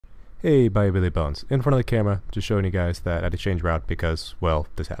Hey, Billy Bones, in front of the camera, just showing you guys that I had to change route because, well,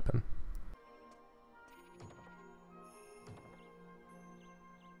 this happened.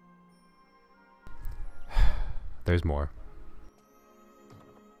 There's more.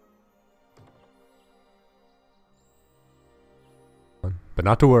 But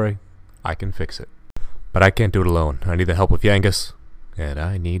not to worry, I can fix it. But I can't do it alone. I need the help of Yangus, and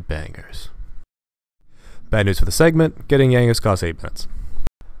I need bangers. Bad news for the segment, getting Yangus costs 8 minutes.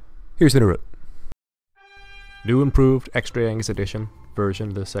 Here's the new route. New improved Extra Yangus Edition version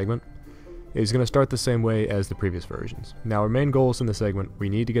of this segment is going to start the same way as the previous versions. Now our main goals in this segment, we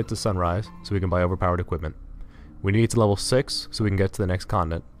need to get to Sunrise so we can buy overpowered equipment. We need to level 6 so we can get to the next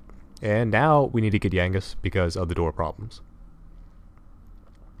continent. And now we need to get Yangus because of the door problems.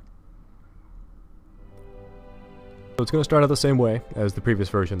 So it's going to start out the same way as the previous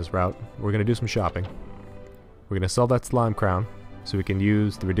version of this route. We're going to do some shopping. We're going to sell that slime crown so we can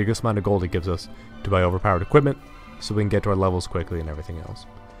use the ridiculous amount of gold it gives us to buy overpowered equipment so we can get to our levels quickly and everything else.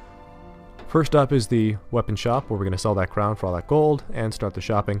 First up is the weapon shop where we're going to sell that crown for all that gold and start the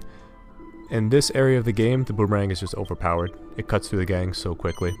shopping. In this area of the game, the boomerang is just overpowered. It cuts through the gangs so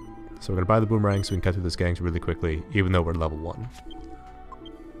quickly. So we're going to buy the boomerang so we can cut through this gangs really quickly even though we're level 1.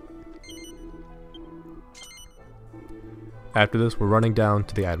 After this, we're running down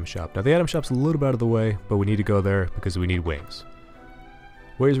to the item shop. Now the item shop's a little bit out of the way, but we need to go there because we need wings.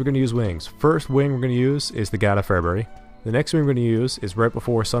 Ways we're going to use wings. First wing we're going to use is the Gata Fairbury. The next wing we're going to use is right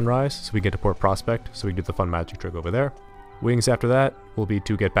before sunrise, so we get to Port Prospect, so we can do the fun magic trick over there. Wings after that will be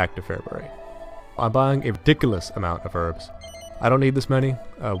to get back to Fairbury. I'm buying a ridiculous amount of herbs. I don't need this many.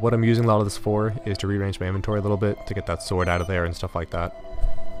 What I'm using a lot of this for is to rearrange my inventory a little bit, to get that sword out of there and stuff like that.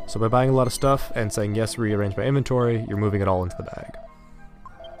 So by buying a lot of stuff and saying yes, rearrange my inventory, you're moving it all into the bag.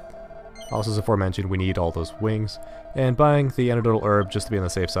 Also, as aforementioned, we need all those wings, and buying the antidotal herb just to be on the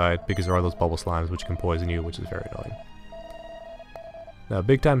safe side because there are those bubble slimes which can poison you, which is very annoying. Now,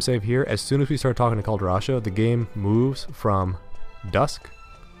 big time save here. As soon as we start talking to Calderasha, the game moves from dusk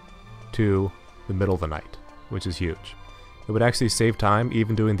to the middle of the night, which is huge. It would actually save time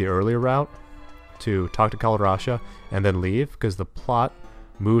even doing the earlier route to talk to Calderasha and then leave because the plot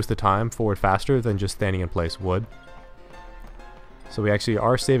moves the time forward faster than just standing in place would. So we actually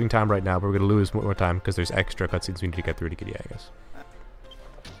are saving time right now, but we're going to lose more time because there's extra cutscenes we need to get through to get Yangus.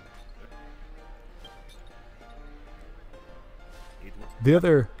 The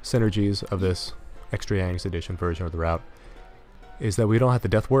other synergies of this Extra Yangus Edition version of the route is that we don't have to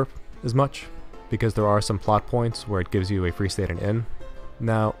death warp as much because there are some plot points where it gives you a free state and inn.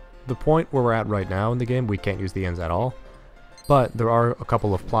 Now, the point where we're at right now in the game, we can't use the inns at all, but there are a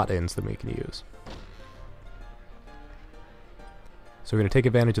couple of plot inns that we can use. So we're going to take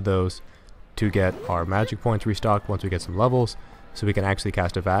advantage of those to get our magic points restocked once we get some levels, so we can actually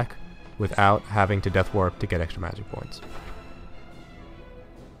cast a vac without having to death warp to get extra magic points.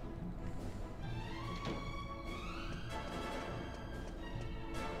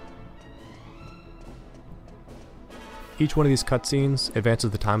 Each one of these cutscenes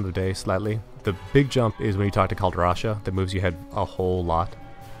advances the time of day slightly. The big jump is when you talk to Calderasha, that moves you ahead a whole lot.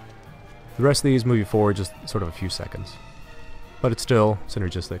 The rest of these move you forward just sort of a few seconds. But it's still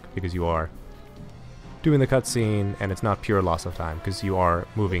synergistic because you are doing the cutscene and it's not pure loss of time because you are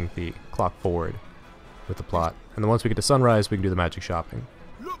moving the clock forward with the plot. And then once we get to sunrise, we can do the magic shopping.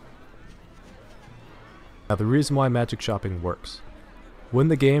 Now the reason why magic shopping works. When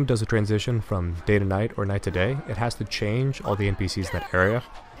the game does a transition from day to night or night to day, it has to change all the NPCs in that area.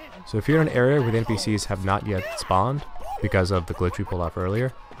 So if you're in an area where the NPCs have not yet spawned because of the glitch we pulled off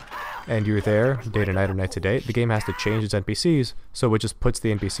earlier, and you're there day to night or night to day, the game has to change its NPCs, so it just puts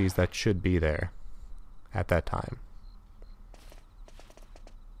the NPCs that should be there at that time.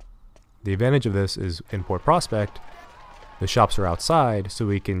 The advantage of this is in Port Prospect, the shops are outside, so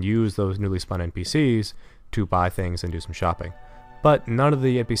we can use those newly spawned NPCs to buy things and do some shopping. But none of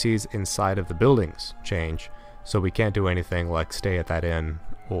the NPCs inside of the buildings change, so we can't do anything like stay at that inn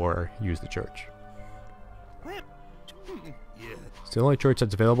or use the church. So the only church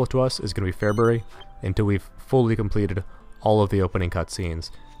that's available to us is going to be Fairbury until we've fully completed all of the opening cutscenes,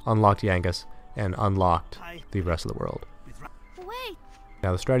 unlocked Yangus, and unlocked the rest of the world.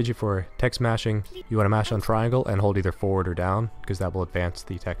 Now the strategy for text mashing, you want to mash on triangle and hold either forward or down, because that will advance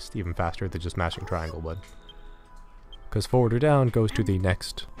the text even faster than just mashing triangle would. Because forward or down goes to the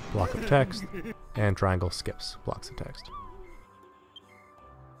next block of text, and triangle skips blocks of text.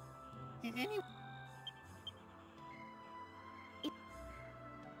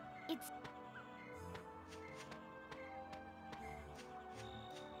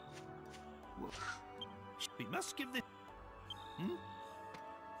 We must give this.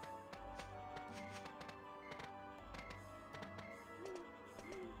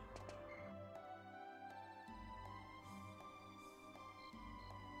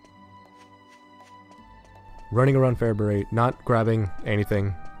 running around Fairbury, not grabbing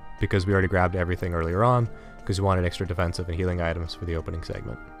anything because we already grabbed everything earlier on because we wanted extra defensive and healing items for the opening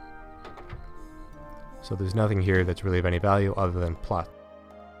segment. So there's nothing here that's really of any value other than plot.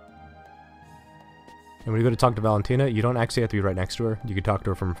 And when you go to talk to Valentina, you don't actually have to be right next to her. You can talk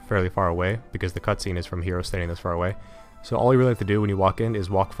to her from fairly far away because the cutscene is from Hero standing this far away. So all you really have to do when you walk in is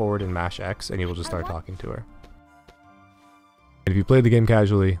walk forward and mash X and you will just start talking to her. And if you played the game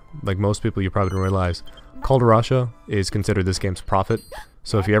casually, like most people, you probably don't realize, Calderasha is considered this game's prophet.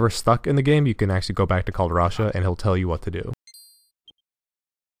 So if you're ever stuck in the game, you can actually go back to Calderasha and he'll tell you what to do.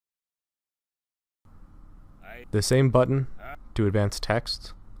 The same button to advance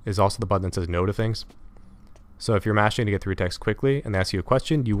text is also the button that says no to things. So if you're mashing to get through text quickly and they ask you a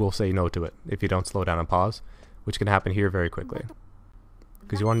question, you will say no to it if you don't slow down and pause, which can happen here very quickly.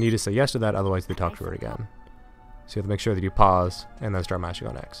 Because you want to need to say yes to that, otherwise they talk to her again. So you have to make sure that you pause and then start mashing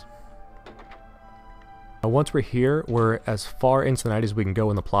on X. Now once we're here, we're as far into the night as we can go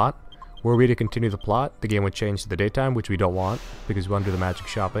in the plot. Were we to continue the plot, the game would change to the daytime, which we don't want, because we want to do the magic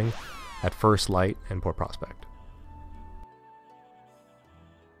shopping at First Light and Port Prospect.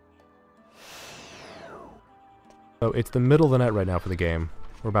 So it's the middle of the night right now for the game.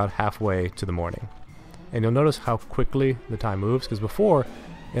 We're about halfway to the morning. And you'll notice how quickly the time moves, because before,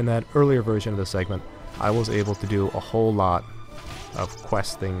 in that earlier version of the segment, I was able to do a whole lot of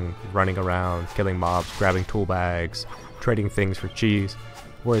questing, running around, killing mobs, grabbing tool bags, trading things for cheese,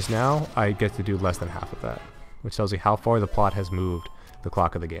 whereas now I get to do less than half of that, which tells you how far the plot has moved the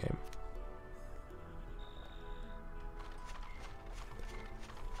clock of the game.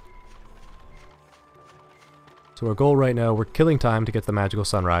 So our goal right now, we're killing time to get the magical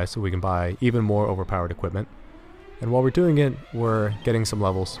sunrise so we can buy even more overpowered equipment. And while we're doing it, we're getting some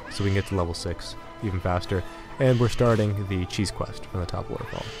levels so we can get to level 6 even faster. And we're starting the cheese quest from the top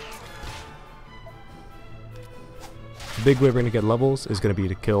waterfall. The big way we're going to get levels is going to be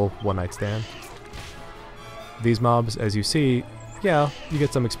to kill One Night Stand. These mobs, as you see, yeah, you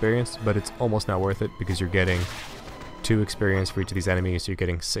get some experience, but it's almost not worth it because you're getting 2 experience for each of these enemies, so you're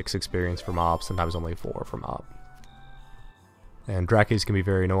getting 6 experience for mobs, sometimes only 4 for mob. And Drakes can be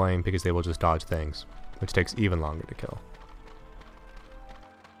very annoying because they will just dodge things, which takes even longer to kill.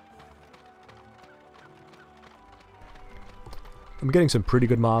 I'm getting some pretty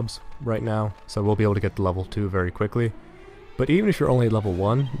good mobs right now, so we'll be able to get to level 2 very quickly. But even if you're only at level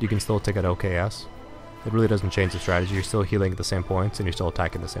 1, you can still take out OKS. It really doesn't change the strategy, you're still healing at the same points and you're still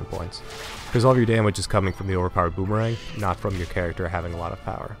attacking the same points. Because all of your damage is coming from the overpowered boomerang, not from your character having a lot of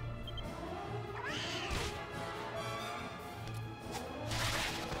power.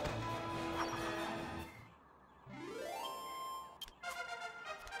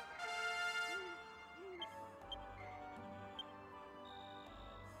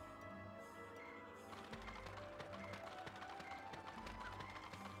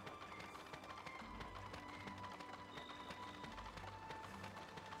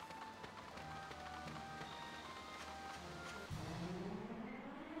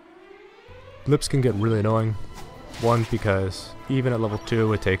 Blips can get really annoying. One, because even at level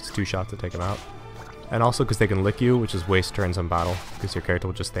 2 it takes 2 shots to take them out. And also because they can lick you, which is waste turns on battle, because your character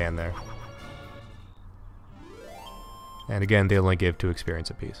will just stand there. And again, they only give 2 experience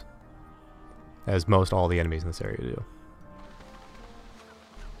apiece, as most all the enemies in this area do.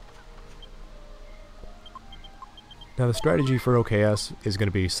 Now the strategy for OKS is going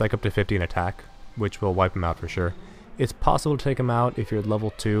to be psych up to 50 and attack, which will wipe them out for sure. It's possible to take them out if you're at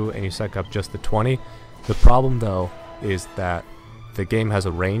level 2 and you psych up just the 20. The problem though is that the game has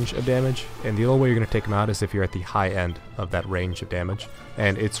a range of damage, and the only way you're going to take them out is if you're at the high end of that range of damage,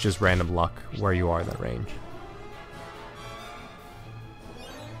 and it's just random luck where you are in that range.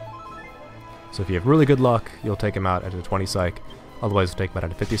 So if you have really good luck, you'll take him out at a 20 psych, otherwise you'll take him out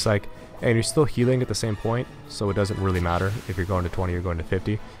at a 50 psych, and you're still healing at the same point, so it doesn't really matter if you're going to 20 or going to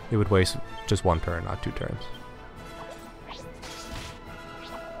 50. It would waste just 1 turn, not 2 turns.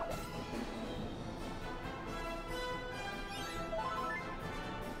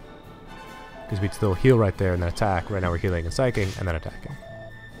 Because we'd still heal right there and then attack. Right now we're healing and psyching and then attacking.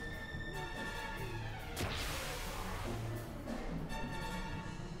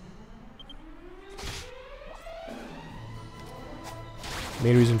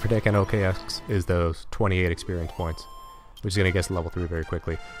 Main reason for taking OKX is those 28 experience points, which is going to get us to level 3 very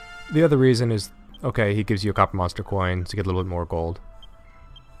quickly. The other reason is, okay, he gives you a copper monster coin to get a little bit more gold.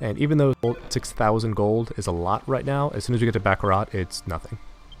 And even though 6,000 gold is a lot right now, as soon as we get to Baccarat, it's nothing.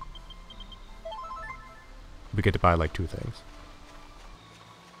 We get to buy like 2 things.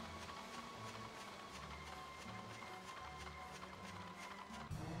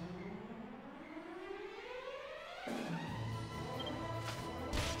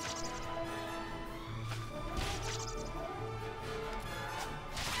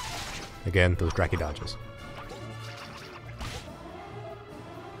 Again, those Draki dodges.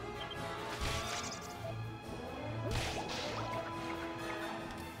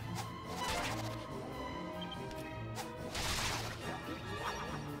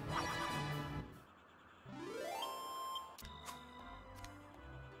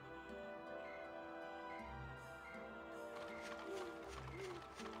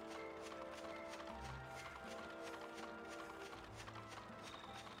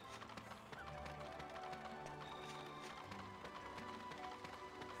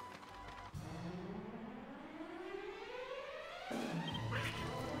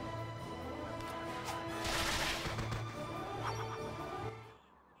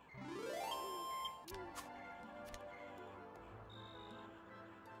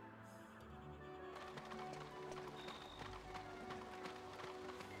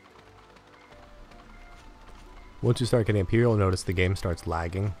 Once you start getting up here, you'll notice the game starts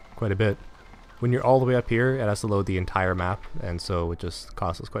lagging quite a bit. When you're all the way up here, it has to load the entire map, and so it just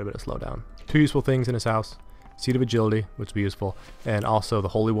costs us quite a bit of slowdown. Two useful things in this house: Seed of Agility, which will be useful, and also the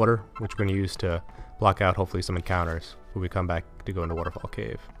Holy Water, which we're going to use to block out hopefully some encounters when we come back to go into Waterfall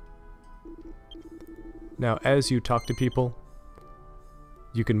Cave. Now, as you talk to people,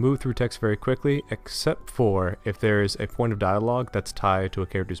 you can move through text very quickly, except for if there is a point of dialogue that's tied to a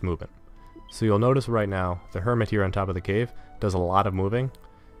character's movement. So you'll notice right now, the hermit here on top of the cave does a lot of moving.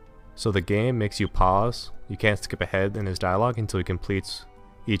 So the game makes you pause. You can't skip ahead in his dialogue until he completes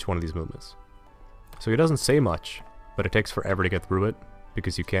each one of these movements. So he doesn't say much, but it takes forever to get through it,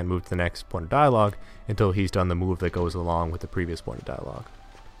 because you can't move to the next point of dialogue until he's done the move that goes along with the previous point of dialogue.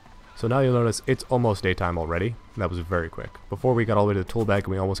 So now you'll notice it's almost daytime already, and that was very quick. Before we got all the way to the tool bag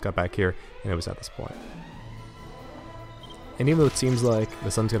and we almost got back here, and it was at this point. And even though it seems like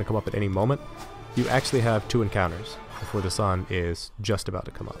the sun's going to come up at any moment, you actually have 2 encounters before the sun is just about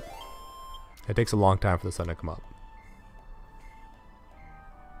to come up. It takes a long time for the sun to come up.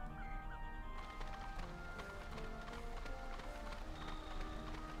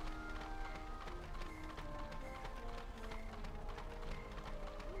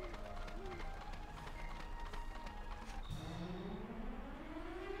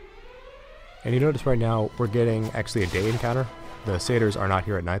 And you notice right now we're getting actually a day encounter. The satyrs are not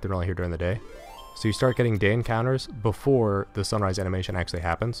here at night, they're only here during the day. So you start getting day encounters before the sunrise animation actually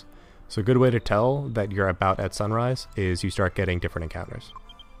happens. So a good way to tell that you're about at sunrise is you start getting different encounters.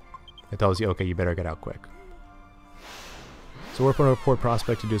 It tells you, okay, you better get out quick. So we're going to Port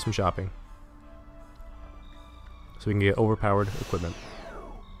Prospect to do some shopping, so we can get overpowered equipment.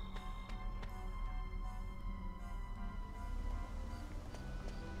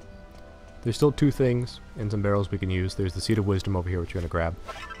 There's still 2 things in some barrels we can use. There's the Seed of Wisdom over here, which you're going to grab.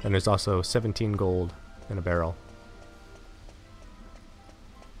 And there's also 17 gold in a barrel.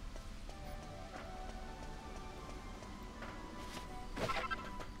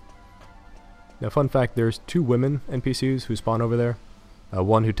 Now, fun fact, there's 2 women NPCs who spawn over there.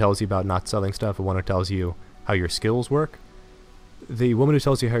 One who tells you about not selling stuff, and one who tells you how your skills work. The woman who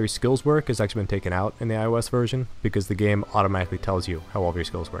tells you how your skills work has actually been taken out in the iOS version, because the game automatically tells you how all of your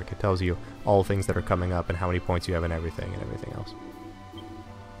skills work. It tells you all the things that are coming up and how many points you have and everything else.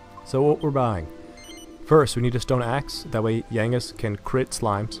 So what we're buying. First, we need a stone axe. That way Yangus can crit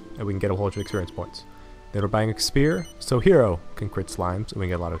slimes and we can get a whole bunch of experience points. Then we're buying a spear, so Hero can crit slimes and we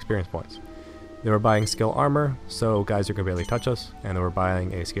get a lot of experience points. Then we're buying scale armor, so guys are going to barely touch us. And then we're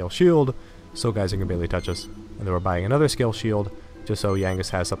buying a scale shield, so guys are going to barely touch us. And then we're buying another scale shield, just so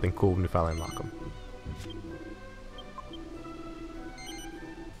Yangus has something cool when we finally unlock him.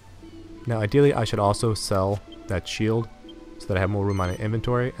 Now ideally I should also sell that shield so that I have more room on my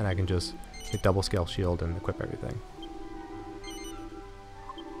inventory and I can just get double scale shield and equip everything.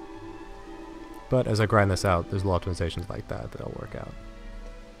 But as I grind this out, there's a lot of optimizations like that that'll work out.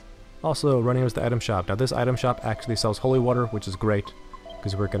 Also, running was the item shop. Now this item shop actually sells holy water, which is great,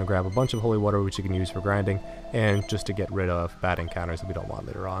 because we're going to grab a bunch of holy water which you can use for grinding, and just to get rid of bad encounters that we don't want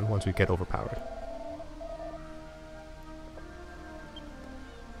later on once we get overpowered.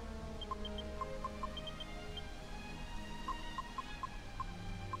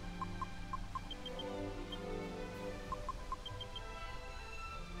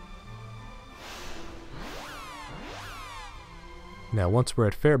 Now once we're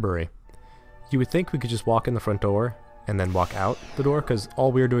at Fairbury, you would think we could just walk in the front door and then walk out the door, because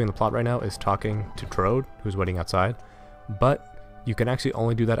all we're doing in the plot right now is talking to Trode, who's waiting outside, but you can actually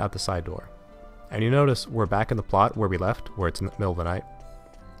only do that out the side door. And you notice we're back in the plot where we left, where it's in the middle of the night,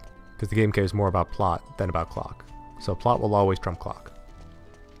 because the game cares more about plot than about clock. So plot will always trump clock.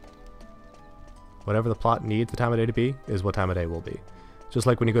 Whatever the plot needs the time of day to be is what time of day will be. Just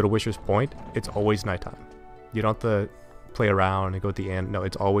like when you go to Wisher's Point, it's always nighttime. You don't have to play around and go at the end. No,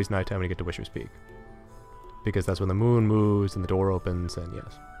 it's always nighttime when you get to Wisher's Peak. Because that's when the moon moves and the door opens, and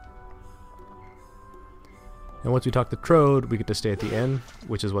yes. And once we talk to Trode, we get to stay at the inn,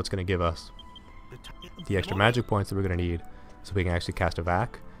 which is what's going to give us the extra magic points that we're going to need so we can actually cast a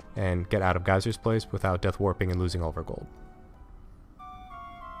vac and get out of Geyser's place without death warping and losing all of our gold.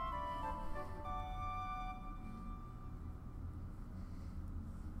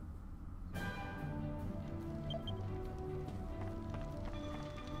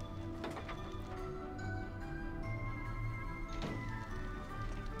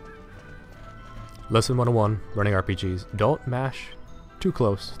 Lesson 101, running RPGs. Don't mash too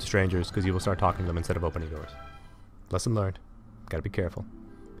close to strangers because you will start talking to them instead of opening doors. Lesson learned. Gotta be careful.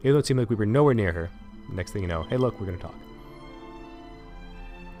 Even though it seemed like we were nowhere near her, next thing you know, hey look, we're gonna talk.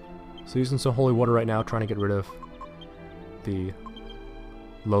 So using some holy water right now, trying to get rid of the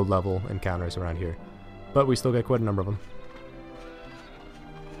low level encounters around here. But we still get quite a number of them.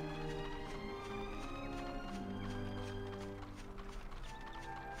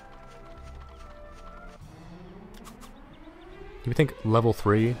 You would think level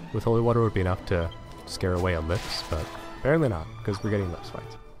 3 with holy water would be enough to scare away a lips, but apparently not, because we're getting lips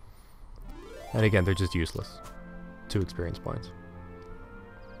fights. And again, they're just useless. 2 experience points.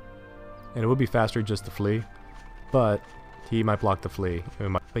 And it would be faster just to flee, but he might block the flee, and we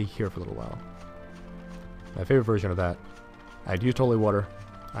might be here for a little while. My favorite version of that, I'd used holy water,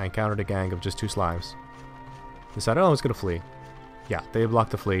 I encountered a gang of just 2 slimes. Decided, oh, I was going to flee. Yeah, they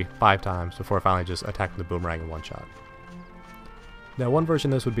blocked the flee 5 times before I finally just attacked the boomerang in 1 shot. Now one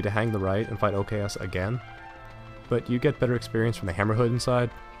version of this would be to hang the right and fight OKS again, but you get better experience from the Hammerhood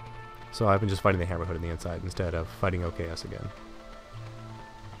inside, so I've been just fighting the Hammerhood on the inside instead of fighting OKS again.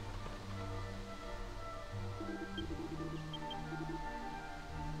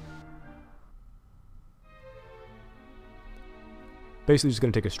 Basically just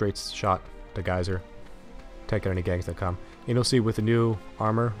going to take a straight shot to Geyser, take out any gangs that come, and you'll see with the new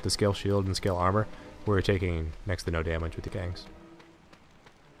armor, the scale shield and scale armor, we're taking next to no damage with the gangs.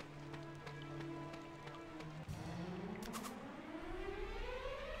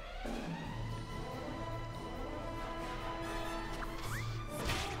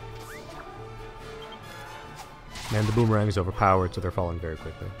 And the boomerang is overpowered, so they're falling very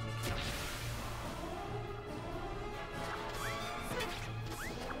quickly.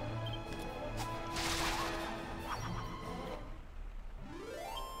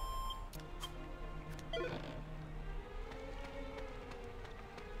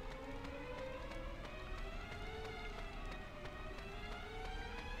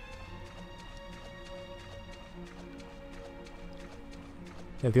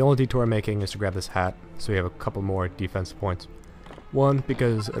 And the only detour I'm making is to grab this hat, so we have a couple more defensive points. 1,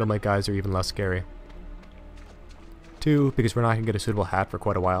 because it'll make Geyser even less scary. 2, because we're not going to get a suitable hat for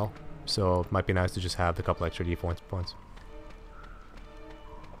quite a while, so it might be nice to just have the couple extra defense points.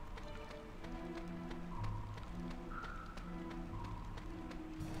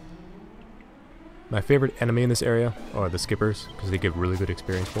 My favorite enemy in this area are the skippers, because they give really good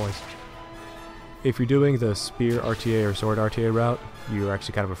experience points. If you're doing the spear RTA or sword RTA route, you're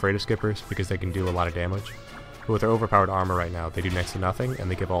actually kind of afraid of skippers because they can do a lot of damage. But with their overpowered armor right now, they do next to nothing and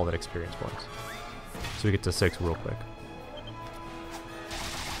they give all that experience points. So we get to 6 real quick.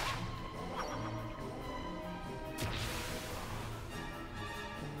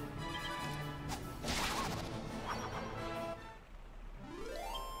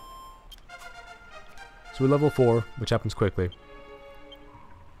 So we're level 4, which happens quickly.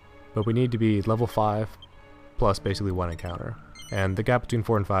 But we need to be level 5 plus basically 1 encounter. And the gap between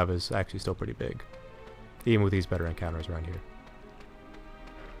 4 and 5 is actually still pretty big, even with these better encounters around here.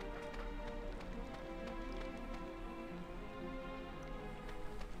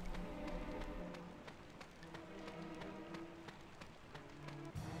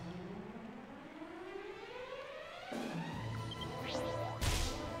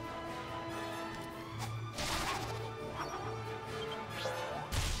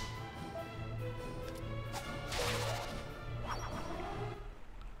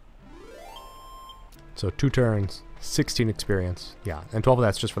 So 2 turns, 16 experience, yeah, and 12 of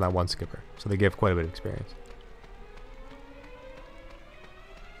that's just for that 1 skipper, so they give quite a bit of experience.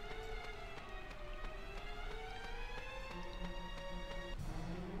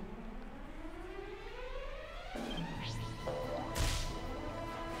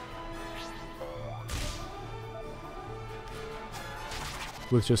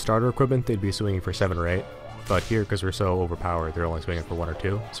 With just starter equipment, they'd be swinging for 7 or 8, but here, because we're so overpowered, they're only swinging for 1 or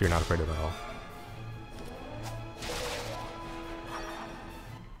 2, so you're not afraid of them at all.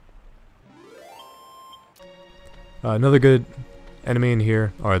 Another good enemy in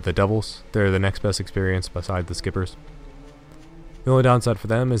here are the devils. They're the next best experience beside the skippers. The only downside for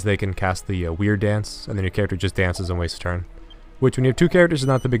them is they can cast the weird dance, and then your character just dances and wastes a turn. Which, when you have two characters, is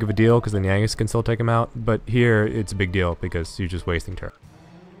not that big of a deal, because then Yangus can still take him out, but here it's a big deal, because you're just wasting turn.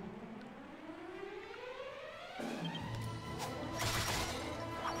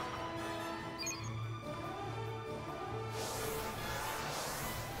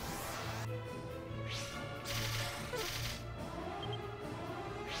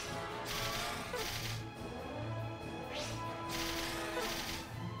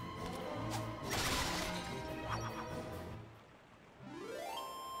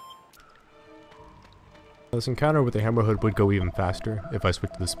 This encounter with the Hammer Hood would go even faster if I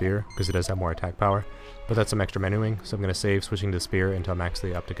switch to the Spear, because it does have more attack power, but that's some extra menuing, so I'm going to save switching to the Spear until I'm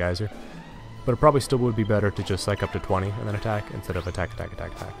actually up to Geyser. But it probably still would be better to just psych up to 20 and then attack, instead of attack, attack,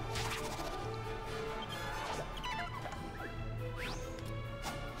 attack, attack.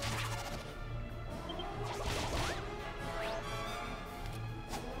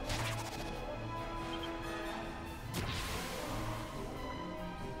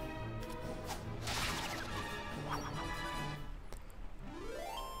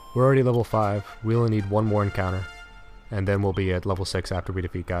 We're already level 5, we only need one more encounter, and then we'll be at level 6 after we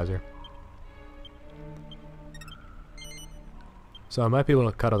defeat Geyser. So I might be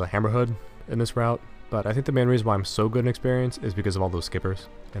able to cut out the Hammer Hood in this route, but I think the main reason why I'm so good in experience is because of all those skippers,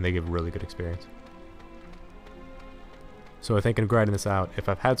 and they give really good experience. So I think in grinding this out, if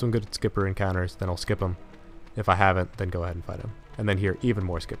I've had some good skipper encounters, then I'll skip them. If I haven't, then go ahead and fight them. And then here, even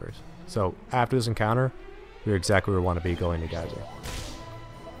more skippers. So after this encounter, we're exactly where we want to be going to Geyser.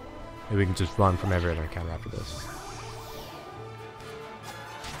 And we can just run from every other encounter after this.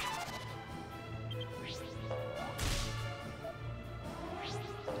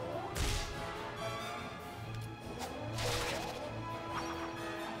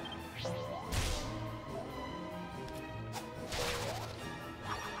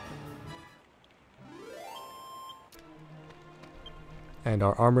 And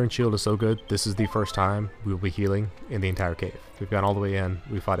our armor and shield is so good, this is the first time we will be healing in the entire cave. We've gone all the way in,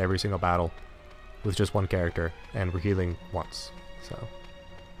 we fought every single battle with just one character, and we're healing once, so.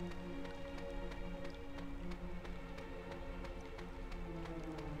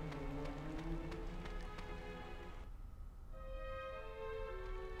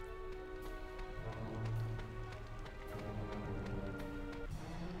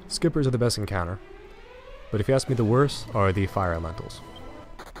 Skippers are the best encounter, but if you ask me, the worst are the fire elementals.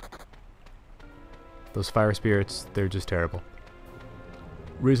 Those fire spirits, they're just terrible.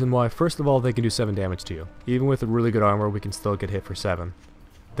 Reason why, first of all, they can do 7 damage to you. Even with a really good armor, we can still get hit for 7.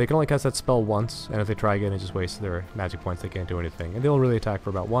 They can only cast that spell once, and if they try again, it just wastes their magic points, they can't do anything. And they'll really attack for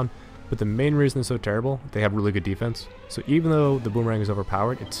about 1, but the main reason they're so terrible, they have really good defense. So even though the boomerang is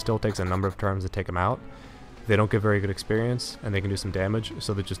overpowered, it still takes a number of turns to take them out. They don't get very good experience, and they can do some damage,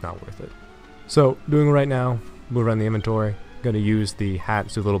 so they're just not worth it. So, doing it right now, move around the inventory, going to use the hat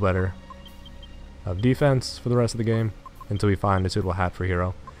to do a little better of defense for the rest of the game until we find a suitable hat for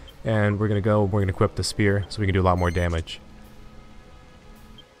hero. And we're going to equip the spear so we can do a lot more damage.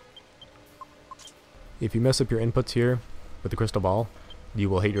 If you mess up your inputs here with the crystal ball, you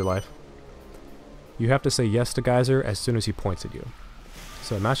will hate your life. You have to say yes to Geyser as soon as he points at you.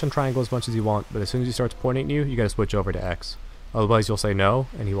 So mash on triangle as much as you want, but as soon as he starts pointing at you, you got to switch over to X. Otherwise you'll say no,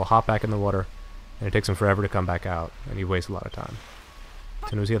 and he will hop back in the water, and it takes him forever to come back out, and you waste a lot of time. As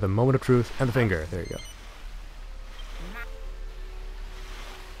soon as you have the moment of truth and the finger, there you go.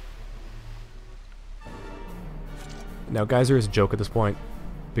 Now Geyser is a joke at this point,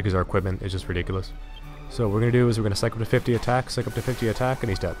 because our equipment is just ridiculous. So what we're going to do is we're going to cycle up to 50 attack, cycle up to 50 attack, and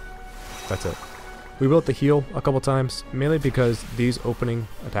he's dead. That's it. We will have to heal a couple times, mainly because these opening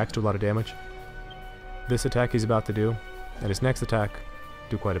attacks do a lot of damage. This attack he's about to do, and his next attack,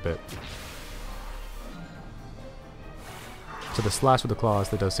 do quite a bit. So the slash with the claws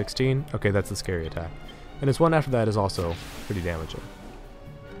that does 16, okay, that's the scary attack. And his one after that is also pretty damaging.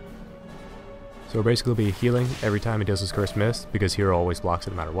 So we're basically be healing every time he does his curse miss, because hero always blocks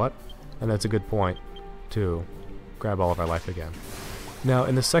it no matter what. And that's a good point to grab all of our life again. Now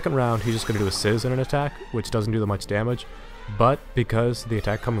in the second round, he's just going to do a Sizz in an attack, which doesn't do that much damage. But because the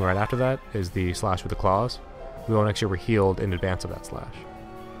attack coming right after that is the slash with the claws, we want to make sure we're healed in advance of that slash.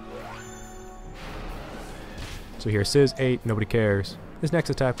 So here, Sizz 8, nobody cares. His next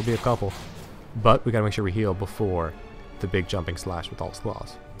attack will be a couple. But we gotta make sure we heal before the big jumping slash with all his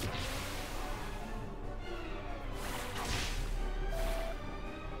claws.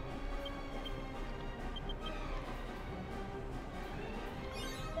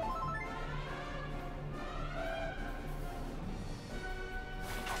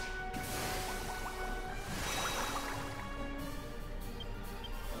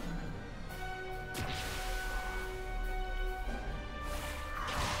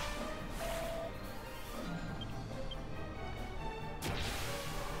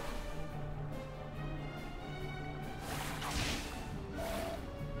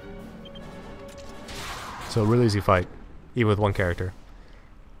 So really easy fight, even with one character.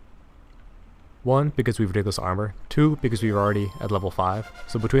 1, because we have ridiculous armor. 2, because we were already at level 5.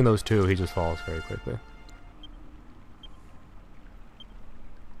 So between those two, he just falls very quickly.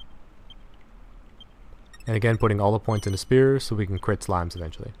 And again, putting all the points into spears so we can crit slimes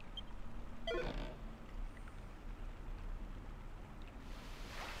eventually.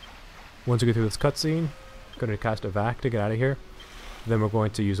 Once we get through this cutscene, going to cast a vac to get out of here. Then we're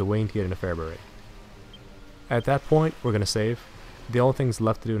going to use a wing to get into Fairbury. At that point, we're going to save. The only things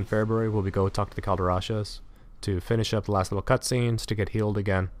left to do in Fairbury will be go talk to the Calderashas to finish up the last little cutscenes, to get healed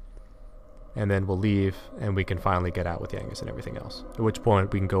again. And then we'll leave, and we can finally get out with Yangus and everything else. At which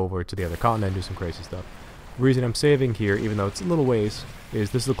point, we can go over to the other continent and do some crazy stuff. The reason I'm saving here, even though it's a little ways,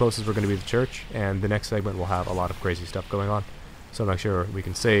 is this is the closest we're going to be to the church, and the next segment will have a lot of crazy stuff going on. So make sure we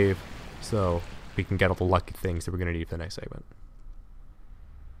can save, so we can get all the lucky things that we're going to need for the next segment.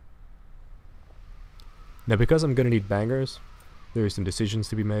 Now, because I'm going to need bangers, there are some decisions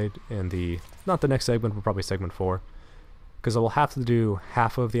to be made in not the next segment, but probably segment 4. Because I will have to do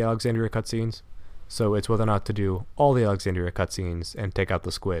half of the Alexandria cutscenes, so it's whether or not to do all the Alexandria cutscenes and take out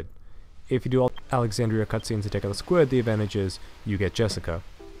the squid. If you do all Alexandria cutscenes and take out the squid, the advantage is you get Jessica.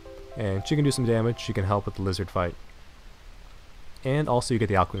 And she can do some damage, she can help with the lizard fight. And also you get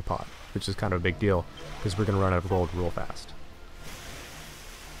the alchemy pot, which is kind of a big deal, because we're going to run out of gold real fast.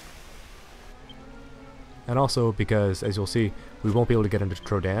 And also because, as you'll see, we won't be able to get into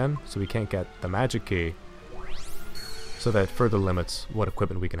Trodan, so we can't get the magic key, so that further limits what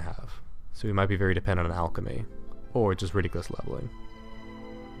equipment we can have. So we might be very dependent on alchemy, or just ridiculous leveling.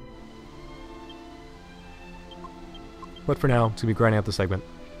 But for now, it's going to be grinding out the segment.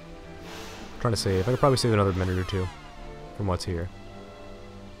 Trying to save. I could probably save another minute or two from what's here.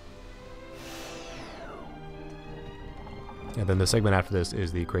 And then the segment after this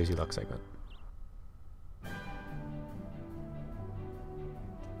is the Crazy Luck segment.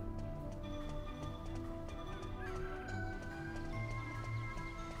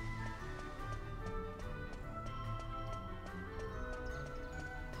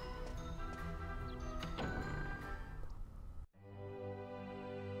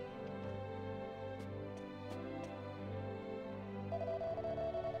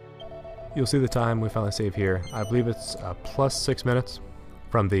 You'll see the time we finally save here. I believe it's plus 6 minutes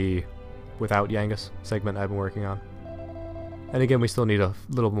from the without Yangus segment I've been working on. And again, we still need a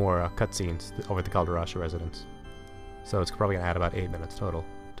little more cutscenes over at the Calderasha residence. So it's probably going to add about 8 minutes total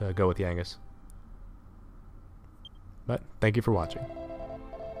to go with Yangus. But thank you for watching.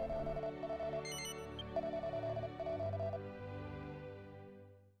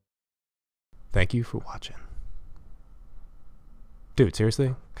 Thank you for watching. Dude,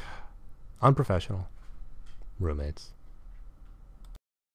 seriously? Unprofessional. Roommates.